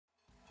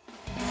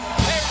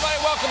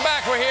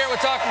We're here. We're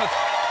talking with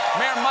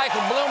Mayor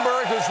Michael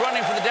Bloomberg, who's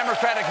running for the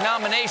Democratic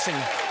nomination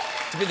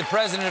to be the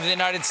president of the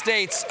United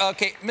States.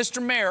 Okay, Mr.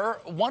 Mayor,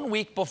 1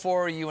 week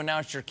before you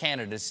announced your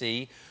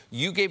candidacy,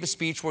 you gave a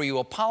speech where you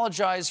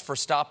apologized for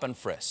stop and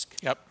frisk.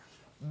 Yep.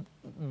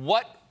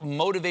 What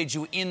motivated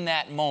you in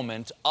that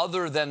moment,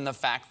 other than the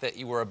fact that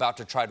you were about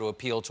to try to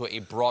appeal to a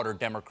broader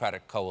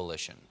Democratic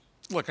coalition?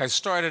 Look, I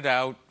started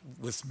out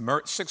with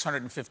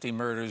 650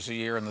 murders a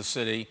year in the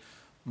city,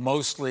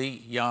 mostly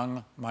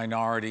young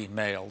minority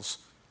males.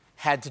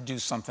 Had to do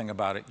something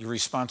about it. Your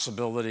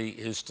responsibility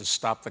is to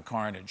stop the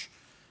carnage.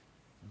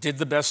 Did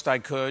the best I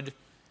could.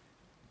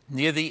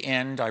 Near the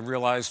end, I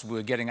realized we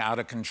were getting out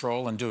of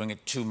control and doing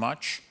it too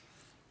much.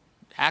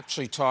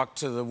 Actually talked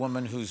to the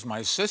woman who's my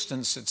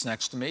assistant, sits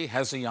next to me,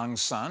 has a young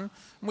son.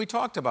 And we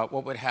talked about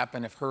what would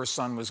happen if her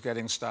son was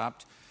getting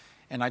stopped.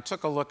 And I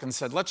took a look and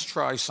said, let's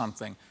try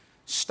something.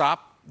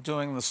 Stop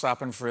doing the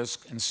stop and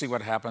frisk and see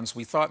what happens.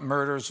 We thought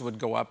murders would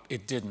go up.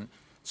 It didn't.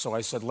 So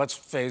I said, let's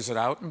phase it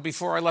out. And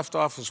before I left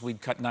office,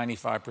 we'd cut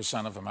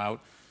 95% of them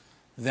out.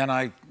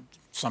 Then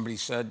somebody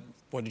said,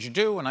 what did you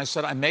do? And I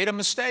said, I made a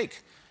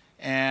mistake.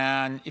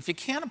 And if you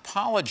can't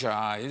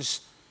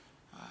apologize,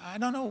 I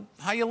don't know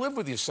how you live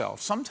with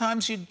yourself.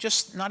 Sometimes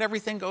not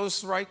everything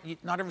goes right.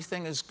 Not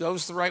everything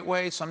goes the right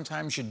way.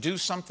 Sometimes you do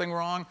something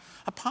wrong.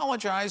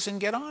 Apologize and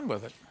get on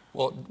with it.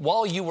 Well,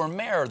 while you were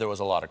mayor, there was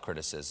a lot of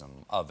criticism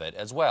of it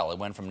as well. It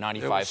went from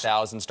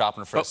 95,000 stop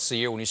and frisks a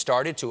year when you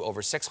started to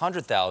over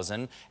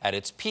 600,000 at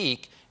its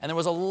peak, and there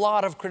was a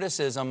lot of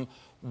criticism.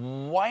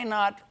 Why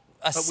not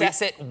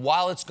assess it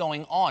while it's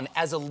going on?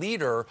 As a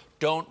leader,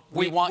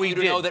 we want you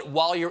to know that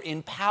while you're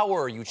in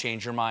power, you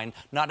change your mind,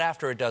 not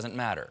after. It doesn't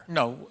matter.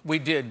 No, we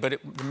did,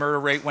 but the murder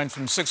rate went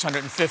from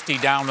 650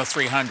 down to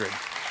 300.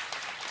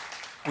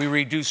 We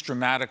reduced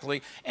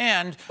dramatically,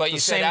 and but you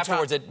said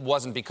afterwards it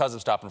wasn't because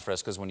of stop and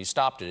frisk, because when you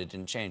stopped it, it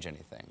didn't change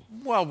anything.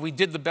 Well, we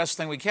did the best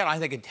thing we can. I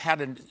think it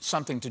had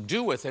something to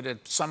do with it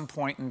at some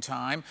point in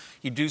time.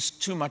 You do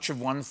too much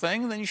of one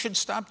thing, then you should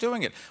stop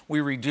doing it.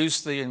 We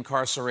reduced the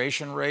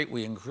incarceration rate.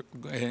 We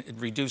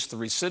reduced the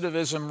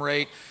recidivism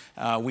rate.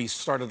 We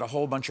started a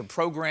whole bunch of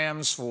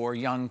programs for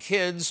young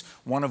kids,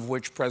 one of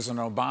which President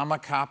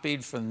Obama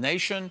copied for the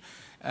nation.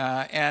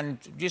 And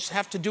you just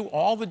have to do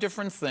all the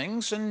different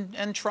things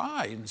and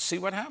try and see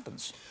what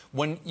happens.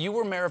 When you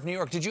were mayor of New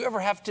York, did you ever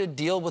have to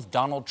deal with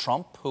Donald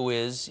Trump, who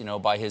is,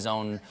 by his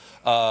own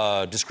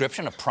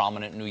description, a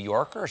prominent New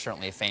Yorker,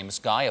 certainly a famous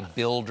guy, a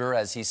builder,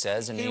 as he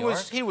says, in New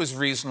York? He was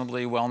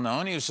reasonably well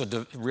known. He was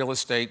a real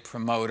estate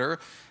promoter.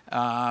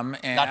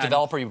 Not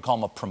developer, you would call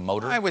him a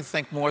promoter? I would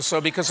think more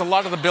so, because a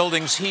lot of the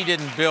buildings he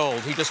didn't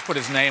build. He just put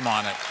his name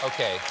on it.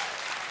 Okay.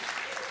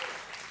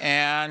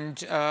 And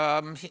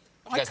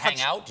did you guys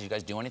hang out? Did you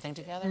guys do anything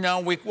together?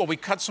 No, we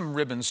cut some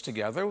ribbons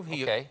together.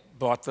 He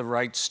bought the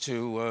rights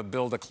to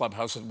build a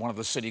clubhouse at one of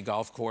the city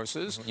golf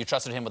courses. You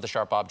trusted him with a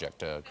sharp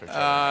object?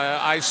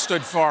 I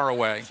stood far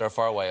away. So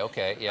far away,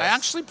 okay, yes. I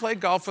actually played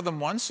golf with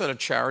him once at a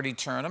charity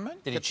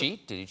tournament. Did he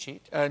cheat? Did he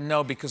cheat?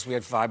 No, because we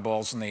had 5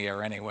 balls in the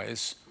air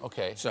anyways.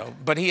 Okay.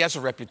 But he has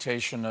a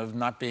reputation of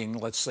not being,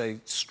 let's say,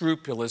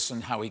 scrupulous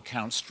in how he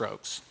counts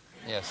strokes.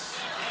 Yes.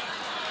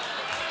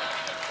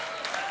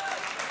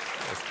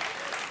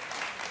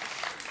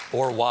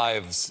 Or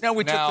wives. No,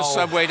 we took the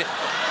subway to...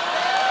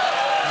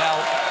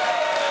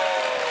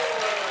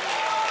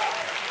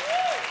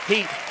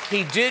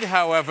 He did,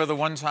 however, the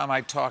one time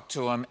I talked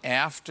to him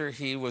after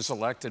he was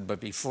elected, but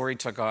before he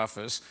took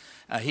office,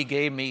 he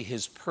gave me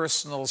his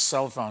personal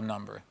cell phone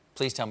number.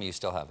 Please tell me you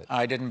still have it.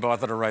 I didn't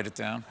bother to write it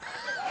down.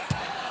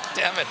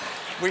 Damn it.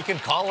 We can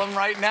call him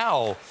right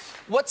now.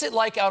 What's it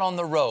like out on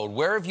the road?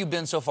 Where have you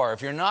been so far?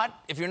 If you're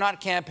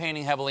not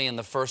campaigning heavily in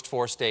the first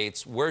 4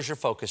 states, where's your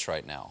focus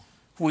right now?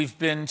 We've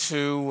been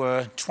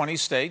to 20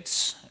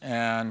 states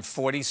and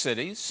 40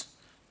 cities.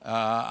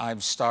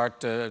 I've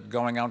started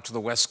going out to the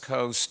West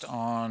Coast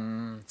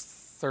on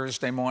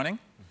Thursday morning.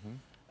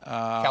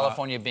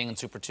 California being in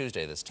Super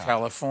Tuesday this time.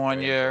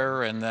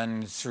 California, and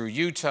then through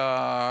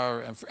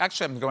Utah.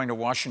 Actually, I'm going to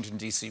Washington,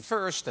 D.C.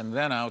 first, and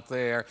then out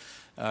there,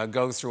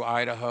 go through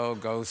Idaho,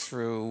 go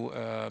through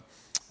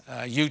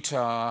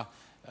Utah,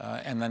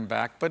 and then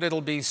back. But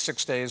it'll be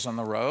 6 days on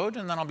the road,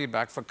 and then I'll be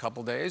back for a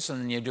couple days, and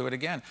then you do it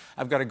again.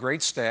 I've got a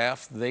great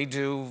staff. They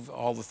do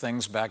all the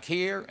things back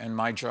here, and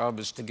my job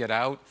is to get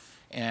out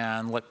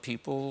and let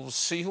people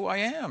see who I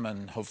am,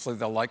 and hopefully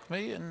they'll like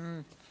me,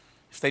 and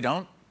if they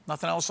don't,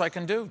 nothing else I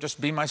can do.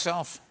 Just be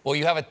myself. Well,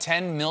 you have a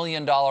 $10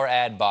 million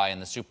ad buy in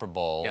the Super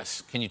Bowl.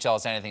 Yes. Can you tell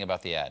us anything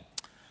about the ad?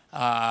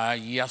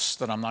 Yes,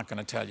 that I'm not going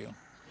to tell you.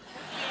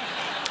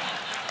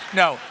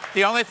 No,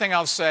 the only thing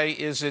I'll say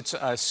is it's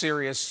a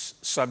serious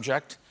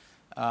subject.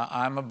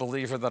 I'm a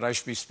believer that I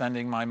should be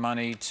spending my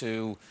money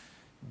to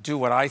do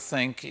what I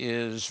think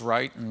is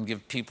right and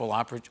give people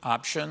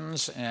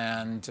options,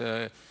 and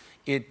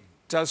it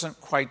doesn't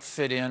quite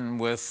fit in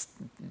with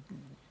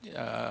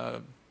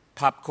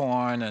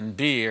popcorn and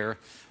beer,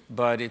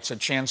 but it's a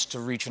chance to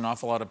reach an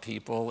awful lot of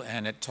people,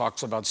 and it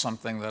talks about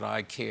something that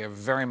I care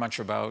very much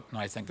about and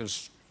I think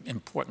is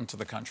important to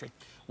the country.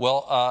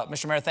 Well,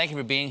 Mr. Mayor, thank you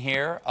for being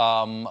here.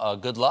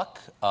 Good luck.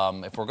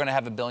 If we're going to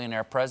have a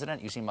billionaire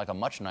president, you seem like a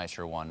much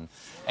nicer one.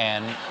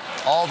 And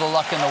all the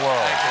luck in the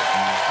world.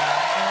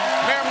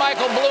 Mayor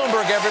Michael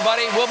Bloomberg,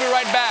 everybody. We'll be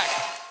right back.